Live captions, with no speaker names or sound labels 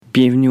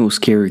Bienvenue au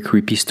Scary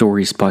Creepy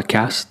Stories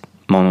podcast.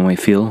 Mon nom est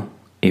Phil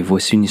et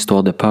voici une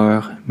histoire de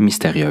peur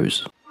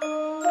mystérieuse.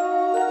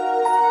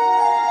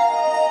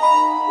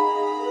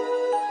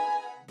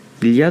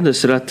 Il y a de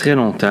cela très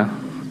longtemps,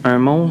 un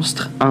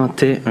monstre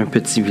hantait un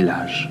petit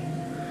village.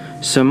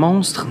 Ce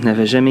monstre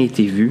n'avait jamais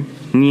été vu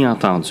ni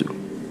entendu.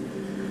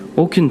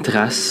 Aucune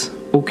trace,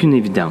 aucune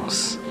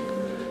évidence.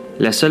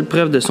 La seule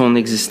preuve de son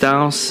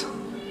existence,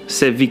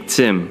 ses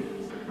victimes.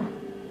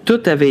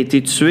 Toutes avaient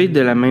été tuées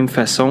de la même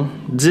façon,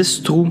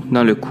 10 trous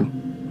dans le cou.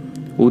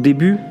 Au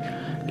début,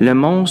 le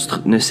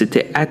monstre ne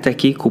s'était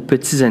attaqué qu'aux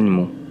petits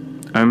animaux.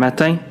 Un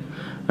matin,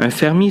 un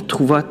fermier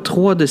trouva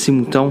 3 de ses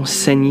moutons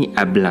saignés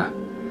à blanc.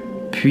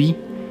 Puis,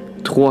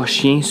 3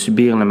 chiens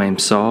subirent le même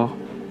sort,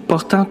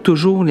 portant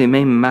toujours les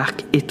mêmes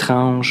marques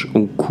étranges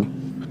au cou.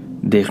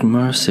 Des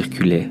rumeurs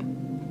circulaient.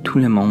 Tout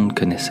le monde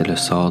connaissait le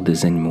sort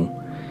des animaux,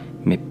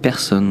 mais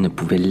personne ne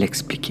pouvait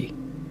l'expliquer.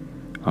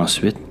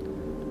 Ensuite,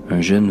 un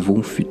jeune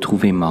veau fut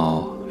trouvé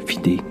mort,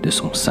 vidé de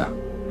son sang.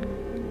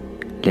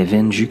 Les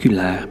veines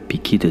jugulaires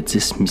piquées de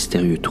 10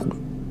 mystérieux trous.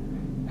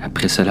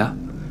 Après cela,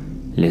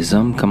 les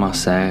hommes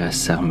commencèrent à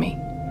s'armer.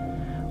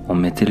 On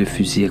mettait le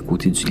fusil à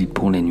côté du lit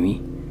pour la nuit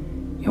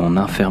et on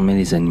enfermait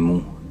les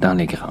animaux dans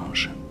les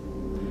granges.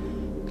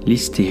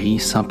 L'hystérie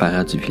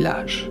s'empara du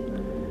village.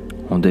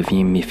 On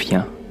devint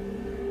méfiant.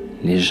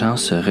 Les gens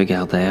se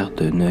regardèrent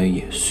d'un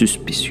œil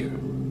suspicieux.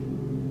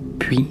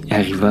 Puis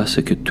arriva ce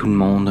que tout le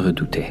monde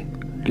redoutait.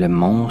 Le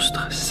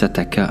monstre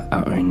s'attaqua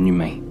à un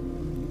humain.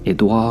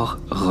 Édouard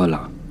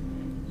Roland,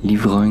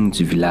 l'ivrogne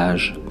du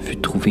village, fut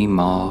trouvé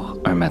mort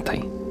un matin,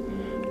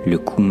 le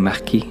cou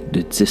marqué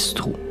de 10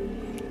 trous.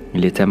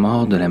 Il était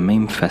mort de la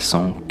même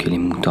façon que les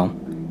moutons,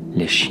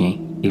 les chiens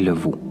et le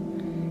veau,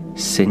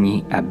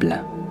 saigné à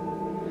blanc.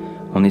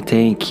 On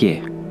était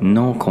inquiet,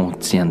 non qu'on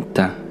tienne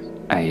tant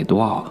à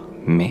Édouard,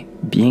 mais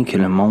bien que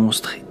le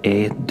monstre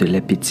ait de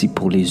l'appétit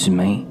pour les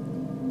humains,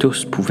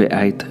 tous pouvaient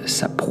être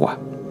sa proie.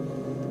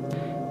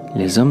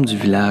 Les hommes du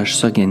village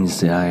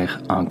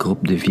s'organisèrent en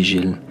groupe de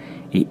vigiles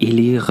et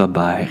élirent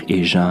Robert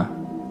et Jean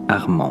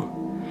Armand,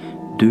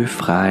 2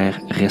 frères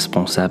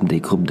responsables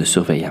des groupes de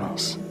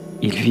surveillance.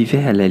 Ils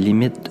vivaient à la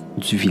limite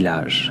du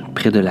village,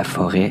 près de la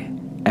forêt,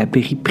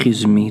 abri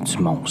présumé du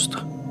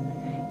monstre.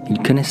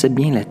 Ils connaissaient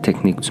bien la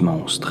technique du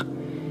monstre,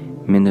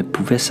 mais ne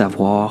pouvaient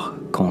savoir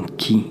contre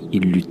qui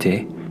ils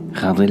luttaient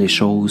rendrait les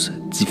choses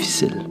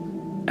difficiles.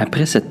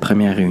 Après cette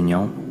première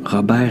réunion,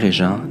 Robert et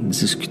Jean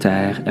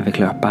discutèrent avec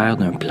leur père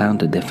d'un plan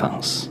de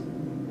défense.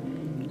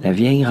 La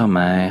vieille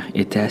grand-mère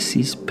était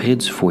assise près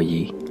du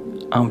foyer,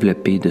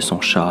 enveloppée de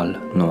son châle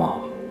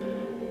noir.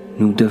 «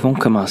 Nous devons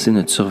commencer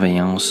notre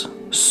surveillance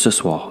ce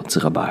soir, » dit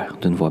Robert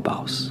d'une voix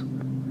basse.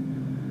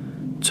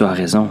 « Tu as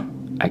raison, »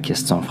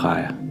 acquiesce son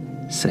frère.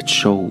 « Cette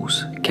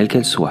chose, quelle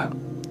qu'elle soit,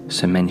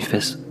 se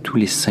manifeste tous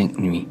les 5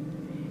 nuits.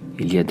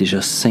 Il y a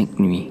déjà 5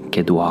 nuits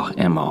qu'Édouard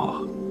est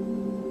mort. »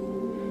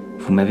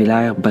 « Vous m'avez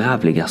l'air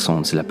braves, les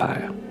garçons, dit le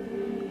père.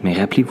 Mais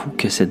rappelez-vous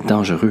que c'est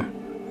dangereux.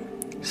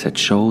 Cette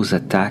chose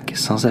attaque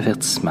sans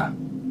avertissement.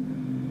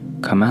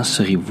 Comment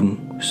saurez-vous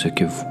ce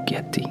que vous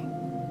gâtez? »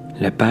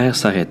 Le père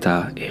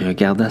s'arrêta et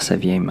regarda sa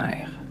vieille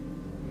mère.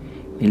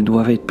 « Ils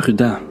doivent être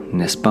prudents,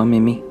 n'est-ce pas,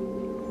 mémé? »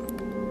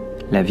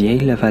 La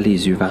vieille leva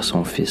les yeux vers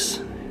son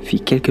fils, fit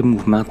quelques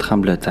mouvements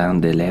tremblotants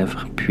des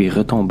lèvres, puis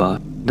retomba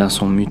dans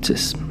son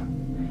mutisme.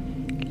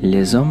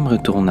 Les hommes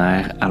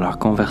retournèrent à leur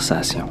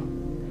conversation.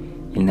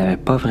 Ils n'avaient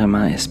pas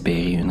vraiment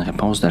espéré une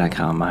réponse de la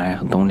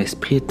grand-mère dont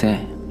l'esprit était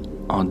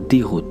en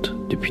déroute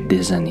depuis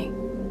des années.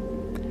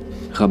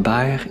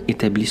 Robert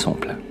établit son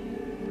plan.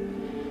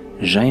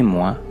 Jean et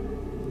moi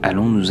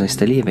allons nous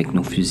installer avec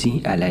nos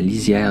fusils à la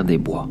lisière des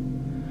bois.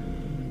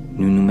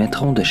 Nous nous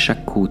mettrons de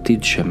chaque côté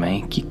du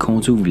chemin qui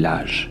conduit au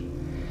village.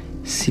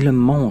 Si le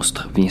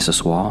monstre vient ce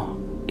soir,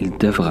 il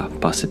devra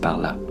passer par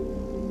là.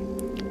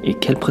 « Et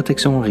quelle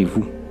protection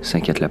aurez-vous »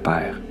 s'inquiète le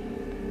père.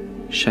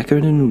 « Chacun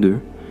de nous 2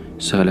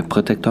 sera le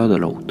protecteur de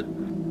l'autre.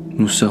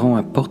 Nous serons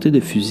à portée de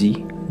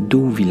fusil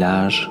dos au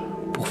village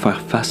pour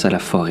faire face à la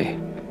forêt.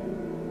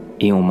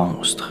 Et au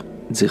monstre,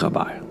 dit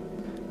Robert.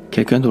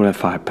 Quelqu'un doit le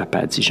faire,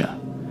 papa, dit Jean.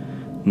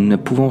 Nous ne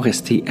pouvons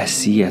rester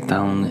assis et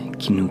attendre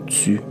qu'il nous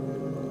tue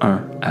un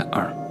à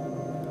un.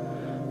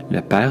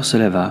 Le père se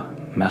leva,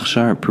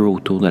 marcha un peu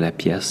autour de la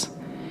pièce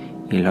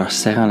et leur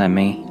serrant la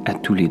main à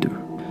tous les 2.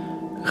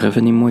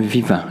 Revenez-moi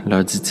vivants,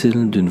 leur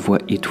dit-il d'une voix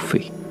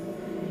étouffée.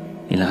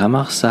 Ils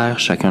ramassèrent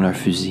chacun leur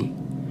fusil.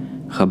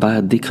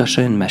 Robert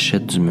décrocha une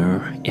machette du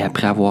mur et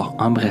après avoir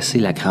embrassé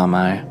la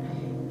grand-mère,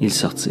 ils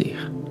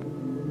sortirent.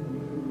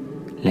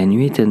 La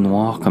nuit était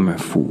noire comme un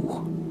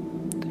four.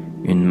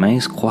 Une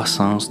mince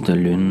croissance de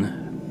lune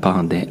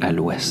pendait à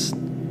l'ouest.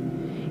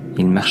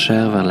 Ils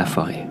marchèrent vers la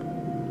forêt.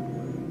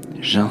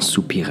 Jean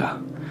soupira.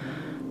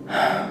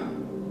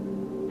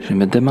 « Je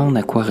me demande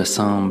à quoi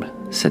ressemble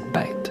cette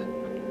bête. »«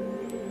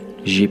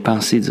 J'y ai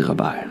pensé, dit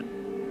Robert.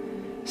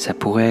 Ça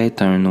pourrait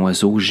être un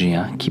oiseau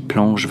géant qui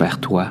plonge vers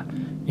toi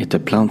et te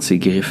plante ses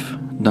griffes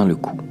dans le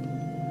cou. »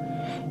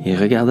 Ils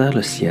regardèrent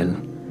le ciel.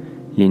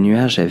 Les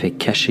nuages avaient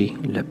caché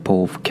le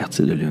pauvre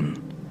quartier de lune.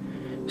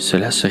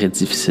 cela serait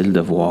difficile de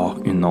voir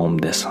une ombre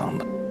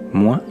descendre.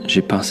 Moi,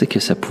 j'ai pensé que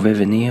ça pouvait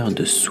venir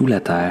de sous la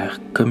terre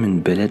comme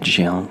une belette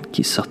géante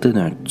qui sortait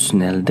d'un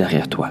tunnel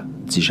derrière toi,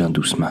 dit Jean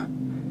doucement.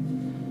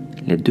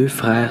 Les deux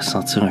frères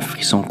sentirent un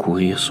frisson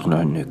courir sur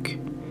leur nuque.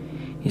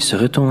 Ils se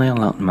retournèrent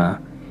lentement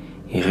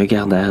et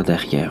regardèrent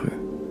derrière eux.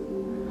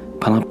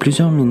 Pendant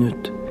plusieurs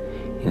minutes,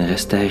 ils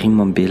restèrent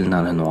immobiles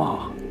dans le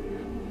noir,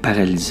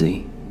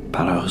 paralysés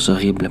par leurs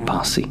horribles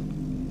pensées. «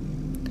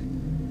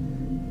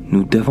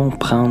 Nous devons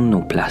prendre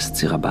nos places,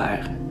 dit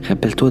Robert.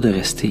 Rappelle-toi de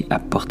rester à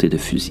portée de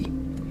fusil. »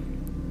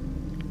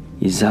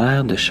 Ils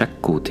allèrent de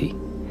chaque côté,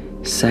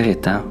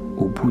 s'arrêtant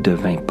au bout de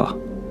 20 pas.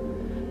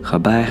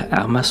 Robert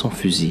arma son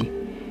fusil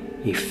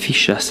et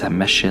ficha sa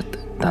machette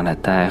dans la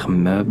terre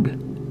meuble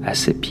à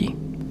ses pieds.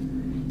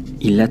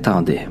 Il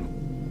l'attendait.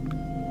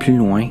 Plus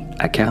loin,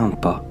 à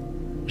 40 pas,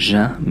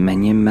 Jean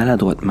maniait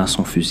maladroitement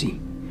son fusil,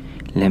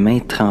 les mains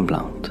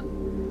tremblantes.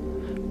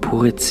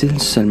 Pourrait-il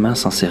seulement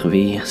s'en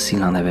servir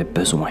s'il en avait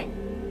besoin?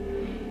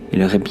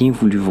 Il aurait bien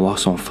voulu voir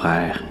son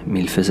frère, mais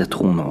il faisait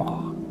trop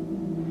noir.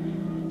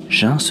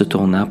 Jean se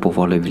tourna pour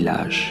voir le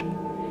village.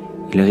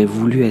 Il aurait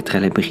voulu être à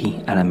l'abri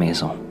à la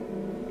maison.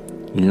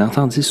 Il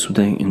entendit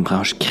soudain une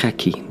branche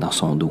craquer dans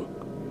son dos.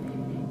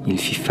 Il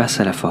fit face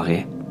à la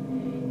forêt,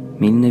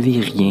 mais il ne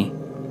vit rien,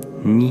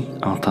 ni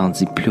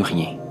entendit plus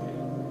rien.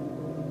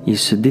 Il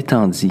se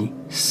détendit,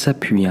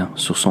 s'appuyant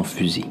sur son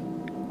fusil.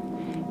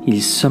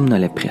 Il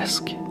somnolait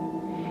presque.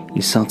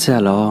 Il sentit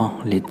alors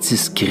les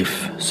 10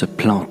 griffes se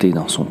planter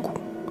dans son cou.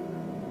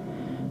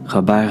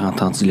 Robert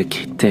entendit le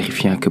cri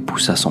terrifiant que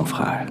poussa son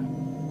frère.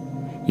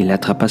 Il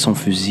attrapa son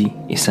fusil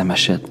et sa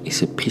machette et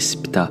se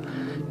précipita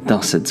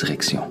dans cette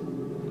direction.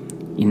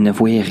 Il ne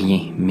voyait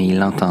rien, mais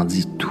il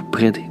entendit tout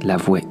près de la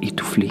voix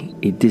étoufflée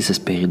et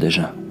désespérée de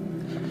Jean.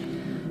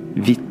 «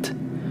 Vite,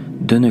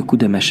 donne un coup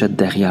de machette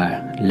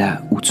derrière,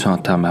 là où tu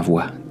entends ma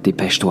voix.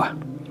 Dépêche-toi. »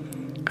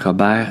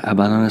 Robert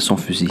abandonna son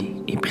fusil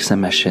et prit sa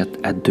machette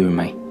à 2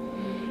 mains.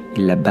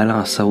 Il la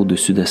balança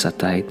au-dessus de sa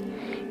tête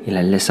et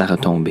la laissa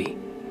retomber.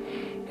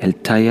 Elle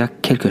tailla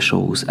quelque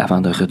chose avant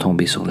de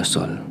retomber sur le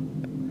sol.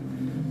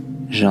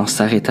 Jean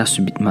s'arrêta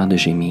subitement de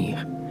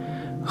gémir.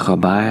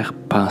 Robert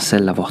pensait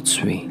l'avoir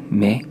tué,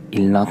 mais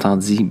il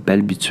l'entendit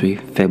balbutier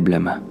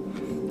faiblement.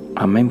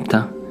 En même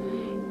temps,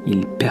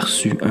 il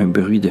perçut un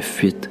bruit de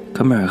fuite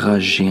comme un rat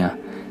géant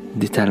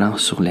détalant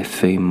sur les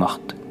feuilles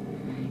mortes.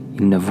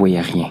 Il ne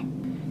voyait rien.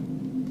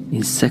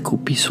 Il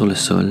s'accroupit sur le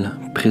sol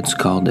près du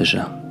corps de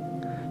Jean.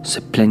 Se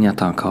plaignant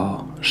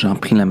encore, Jean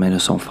prit la main de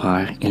son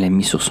frère et la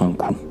mit sur son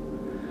cou.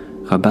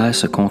 Robert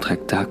se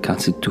contracta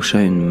quand il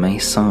toucha une main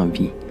sans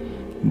vie,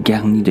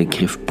 garnie de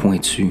griffes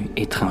pointues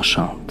et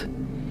tranchantes.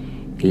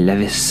 Il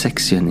l'avait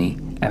sectionnée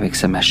avec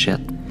sa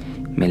machette,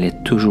 mais elle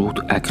est toujours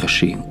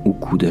accrochée au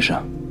cou de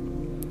Jean.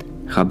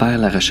 Robert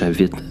l'arracha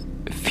vite,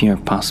 fit un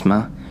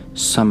pansement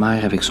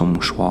sommaire avec son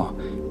mouchoir,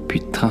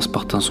 puis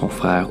transportant son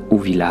frère au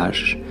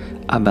village,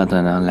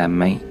 abandonnant la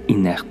main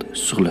inerte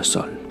sur le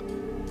sol.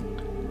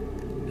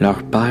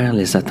 Leur père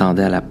les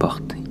attendait à la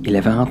porte. Il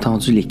avait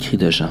entendu les cris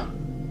de Jean.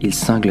 Il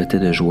sanglotait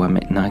de joie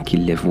maintenant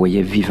qu'il les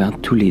voyait vivants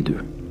tous les deux.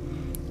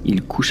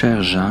 Ils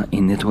couchèrent Jean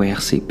et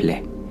nettoyèrent ses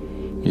plaies.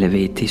 Il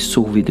avait été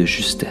sauvé de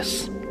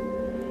justesse.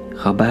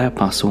 Robert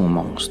pensa au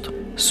monstre,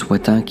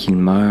 souhaitant qu'il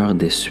meure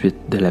des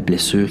suites de la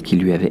blessure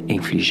qu'il lui avait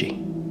infligée.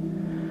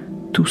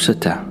 Tout ce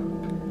temps,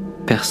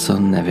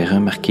 personne n'avait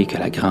remarqué que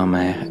la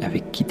grand-mère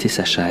avait quitté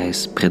sa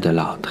chaise près de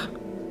l'âtre.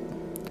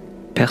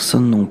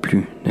 Personne non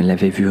plus ne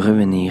l'avait vu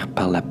revenir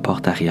par la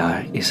porte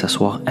arrière et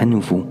s'asseoir à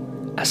nouveau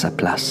à sa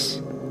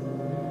place.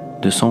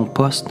 De son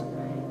poste,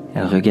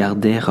 elle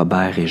regardait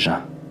Robert et Jean.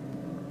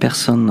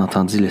 Personne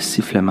n'entendit le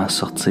sifflement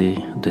sortir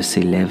de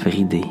ses lèvres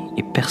ridées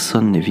et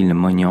personne ne vit le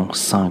mognon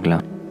sanglant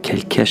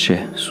qu'elle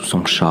cachait sous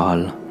son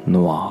châle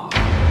noir.